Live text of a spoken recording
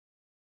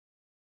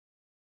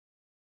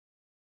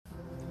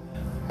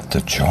The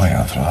joy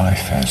of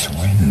life as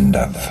wind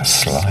of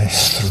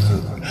slice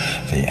through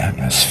the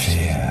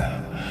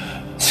atmosphere.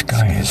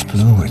 Sky is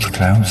blue with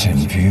clouds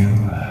in view,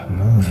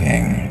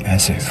 moving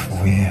as if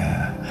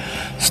we're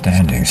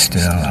standing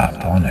still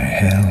up on a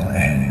hill,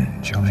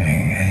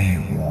 enjoying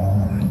a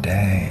warm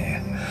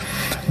day,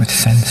 with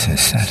senses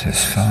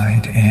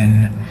satisfied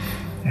in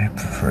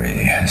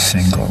every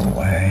single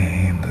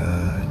way.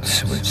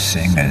 Birds which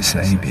sing as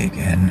they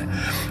begin,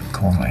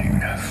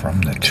 calling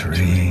from the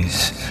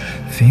trees,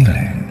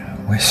 feeling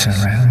we're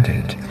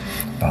surrounded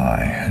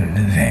by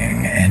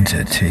living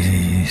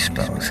entities,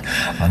 both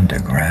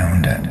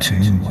underground and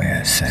too,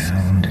 where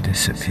sound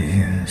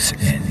disappears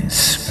in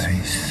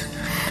space,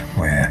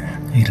 where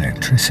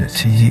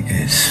electricity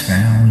is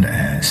found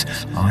as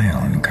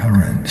ion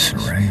currents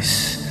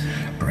race,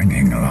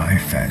 bringing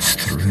life as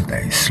through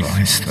they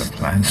slice the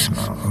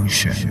plasma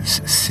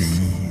oceans,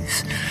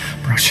 seas,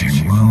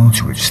 brushing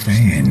worlds which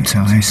they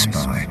entice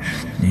by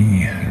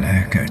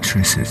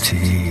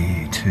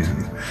electricity to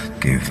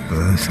give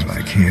birth,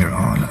 like here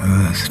on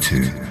earth,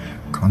 to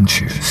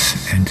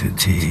conscious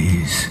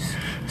entities.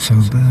 So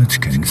birds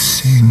can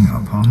sing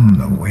upon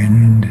the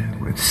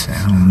wind with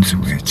sounds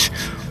which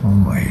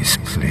always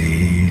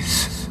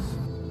please.